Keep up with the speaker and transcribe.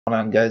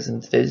going on, guys?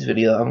 In today's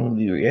video, I'm going to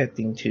be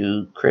reacting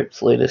to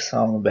Crypt's latest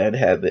song, Bad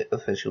Habit,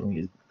 official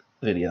music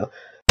video.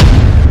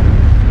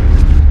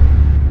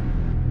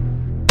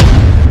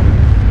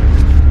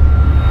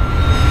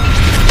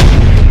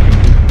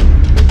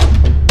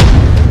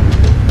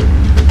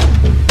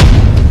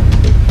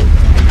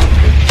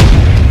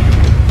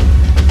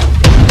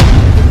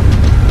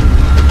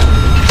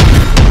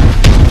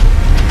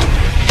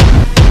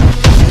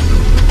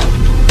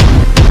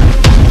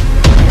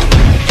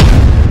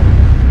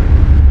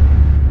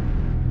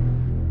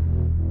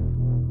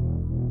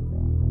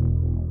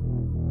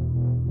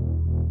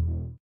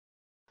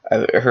 I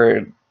haven't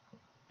heard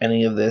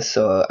any of this,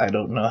 so I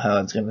don't know how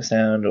it's going to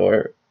sound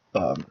or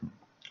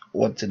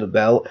what's it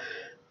about,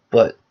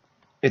 but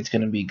it's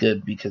going to be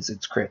good because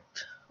it's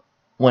Crypt.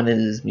 When it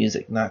is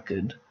music not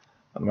good,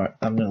 I'm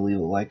going to leave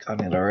a like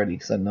on it already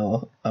because I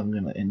know I'm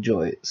going to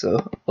enjoy it.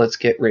 So let's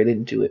get right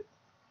into it.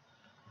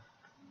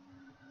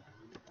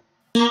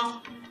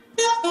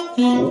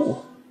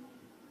 Ooh.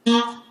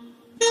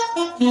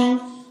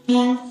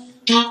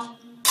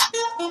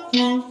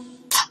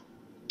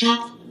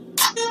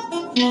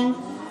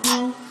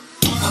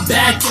 I'm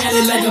back at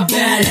it like a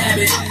bad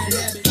habit.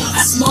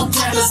 I smoke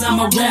rappers, I'm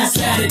a rap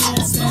addict.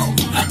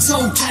 I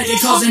told Tiger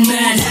causing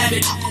mad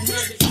havoc.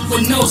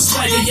 With no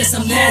swagger, yes,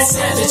 I'm that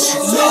savage.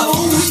 Look,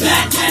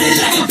 back at it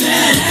like a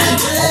bad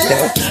habit.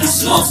 I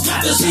smoke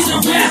rappers, he's a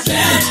rap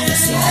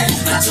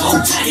addict. I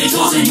told Tiger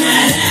causing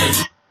mad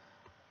havoc.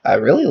 I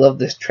really love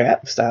this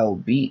trap style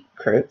beat,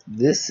 Crypt.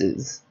 This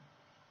is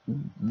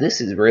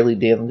really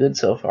damn good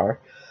so far.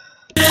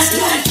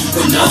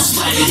 But no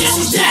swagger, yes,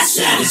 he's that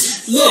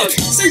savage. Look,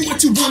 say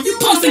what you want, you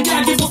punk think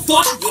I give a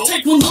fuck.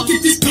 Take one look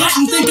at this blunt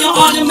and think I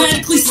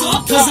automatically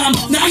suck. Cause I'm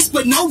nice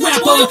but no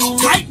rapper,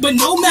 tight but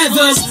no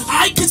mathers.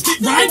 I can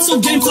spit rhymes so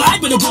damn fly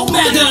but it won't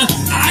matter.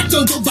 I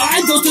don't go by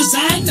those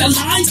designer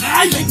lines.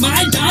 I make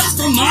my dimes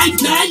from my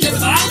 9 to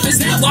 5. Is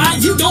that why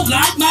you don't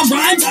like my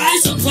rhymes I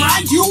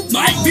supply? You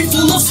might be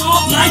full of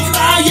salt like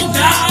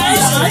iodine.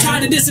 I'm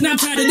tired of this and I'm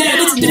tired of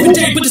that. It's a different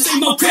day but the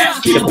same old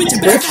crap. People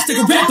bitching back, I stick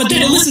a rap but they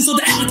don't listen so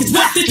they act like it's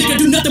rap. They think I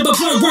do nothing but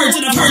blur words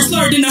and I've heard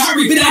slurred in a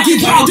hurry. But I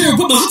get wild there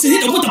with my hooks and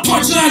hit them with the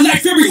punchline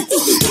like Fury.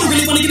 Don't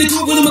really wanna get into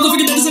it with a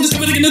motherfucker that doesn't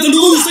understand what I got nothing to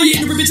lose. So you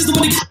ignorant bitches don't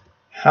wanna get.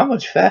 How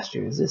much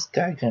faster is this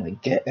guy gonna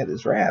get at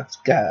his raps?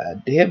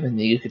 God damn it,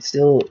 you could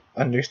still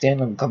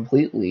understand him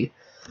completely.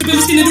 You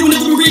just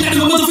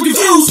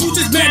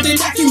mad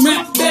that I can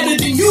rap better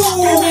than you.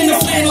 In a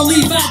flannel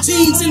Levi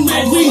jeans and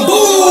red wing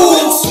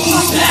boots.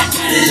 Back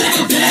at it like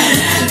a bad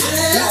habit.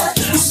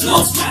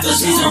 Smoke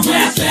rappers, he's a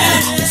rap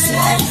addict.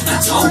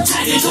 I told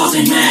Tiger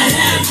causing mad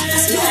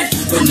habit.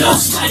 But no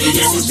swagger,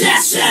 yes, he's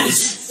that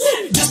savage.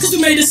 Just cause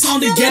we made a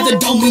song together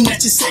don't mean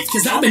that you're safe.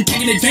 Cause I've been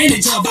taken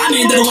advantage of. I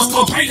mean that it was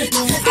called break.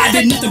 I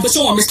did nothing but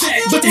show him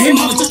respect. But to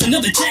him I was just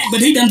another tag. But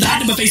he done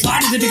lied to my face.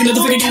 Lied to think another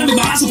fucking gotta be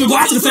my eyes open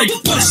wide to the fake.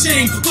 What a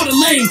shame, what a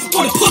lame,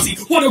 what a pussy,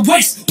 what a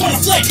waste, what a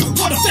flake,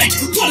 what a fake,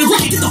 what a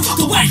rookie, get the fuck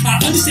away.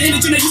 I understand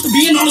that you're not used to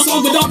being on a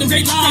song with all the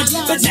great lines.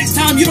 But next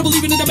time you don't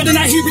believe in it, but then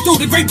I hear it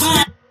through the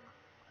grapevine.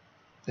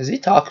 Is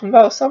he talking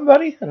about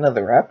somebody?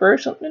 Another rapper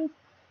or something?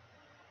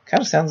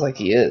 Kinda sounds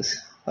like he is.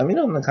 Let me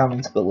know in the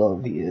comments below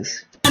if he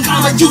is.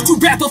 I'm a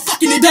YouTube rapper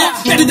fucking it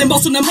up better than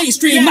most on the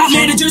mainstream. My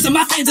managers and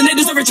my fans and they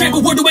deserve a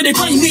trample word the way they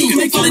play me. You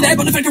make fun of that,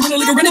 but the fact I run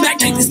like a running back.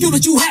 Take the skill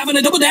that you have and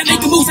a double that.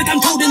 Make a move like I'm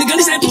cold in the gun.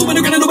 He said, put you in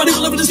the ground and nobody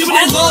will ever discover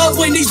that. I love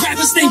when these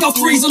rappers think I'll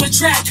freeze on the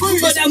track.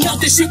 But I'll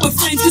melt this shit with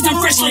flames cause I'm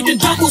fresh like a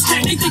double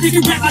stack. They think they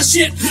can rap my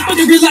shit, but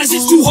they realize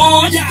it's too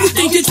hard. You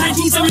think it's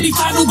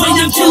 1975, the way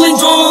I'm killing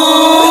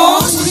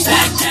dogs.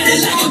 Back at it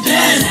like a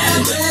bad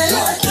habit.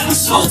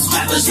 Smoke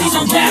rappers, he's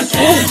a rap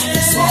addict.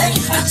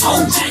 I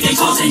told Tiger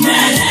causing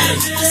mad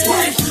habit.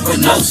 But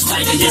no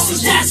swagger, yes,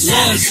 he's that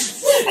savage.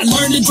 I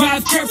learned to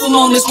drive careful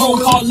on this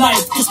road called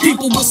life. Cause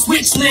people will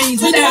switch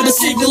lanes without a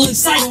signal in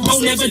sight.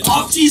 Don't ever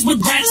talk cheese with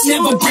rats,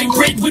 never break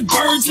bread with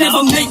birds.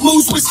 Never make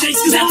moves with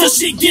snakes cause after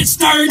shit gets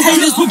stirred.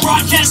 Haters will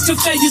broadcast your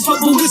failures but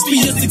will whisper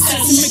your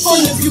success. And make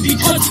fun of you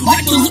because you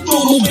like to look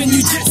normal when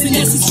you test. And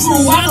yes, it's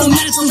true, I don't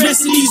match the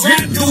rest of these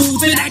rap dudes.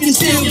 But I can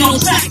stand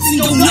on tracks and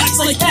go nuts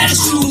like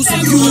cashews.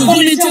 And you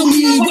wanna tell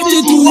me what to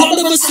do all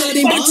of a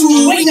sudden. But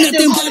you ain't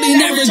nothing but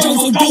an average Joe,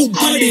 so don't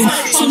button.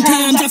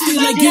 Sometimes I feel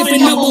like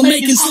giving up on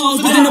making songs.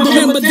 But then I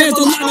remember there's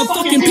a lot of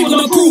fucking people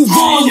to prove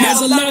wrong.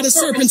 There's a lot of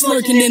serpents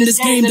lurking in this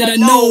game that I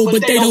know,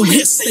 but they don't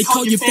hiss. They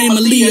call you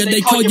family or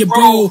they call you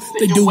bro.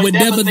 They do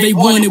whatever they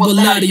want, it will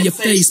lie to your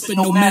face. But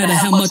no matter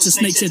how much a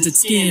snake sheds its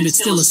skin, it's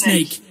still a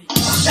snake.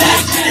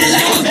 Back at it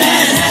like a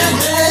bad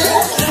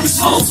habit.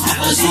 Smoke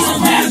rappers, he's a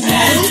rap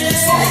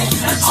addict.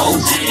 I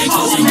told Tiger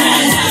causing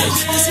mad habit.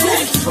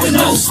 But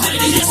no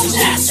swagger, yes, he's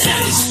that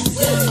savage.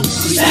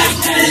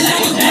 Back at it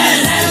like a bad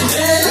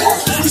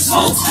habit.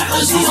 Smoke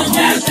rappers, he's a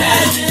rap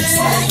addict.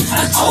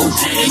 I told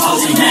Tiger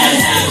causing mad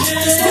habit.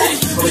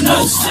 But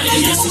no swagger,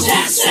 yes, he's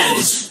that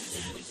savage.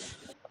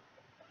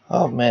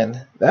 Oh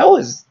man, that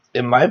was,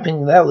 in my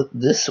opinion,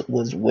 this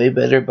was way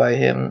better by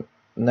him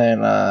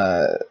than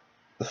the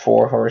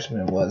Four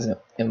Horsemen was,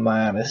 in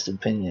my honest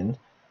opinion.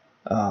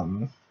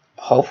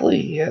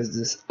 hopefully he has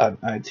this on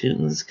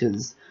iTunes,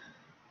 because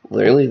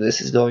literally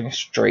this is going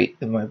straight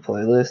in my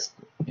playlist,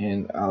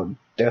 and I'll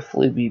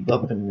definitely be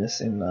bumping this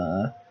in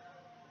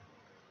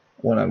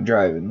when I'm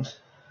driving.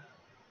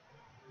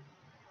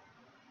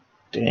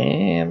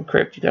 Damn,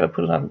 Crypt, you gotta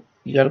put it on.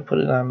 You gotta put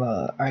it on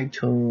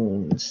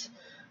iTunes.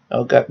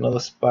 Oh, got no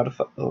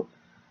Spotify. Oh,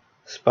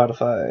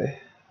 Spotify.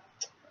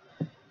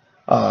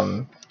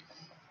 Um.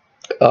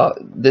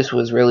 This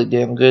was really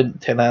damn good.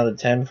 10 out of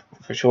 10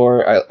 for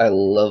sure. I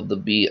love the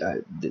beat.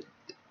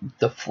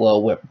 The flow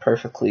went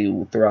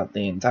perfectly throughout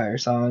the entire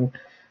song.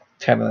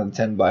 10 out of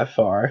 10 by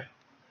far.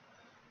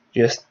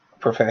 Just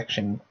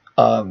perfection.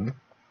 I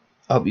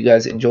hope you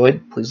guys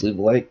enjoyed. Please leave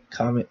a like,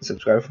 comment,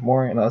 subscribe for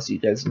more, and I'll see you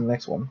guys in the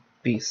next one.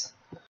 Peace.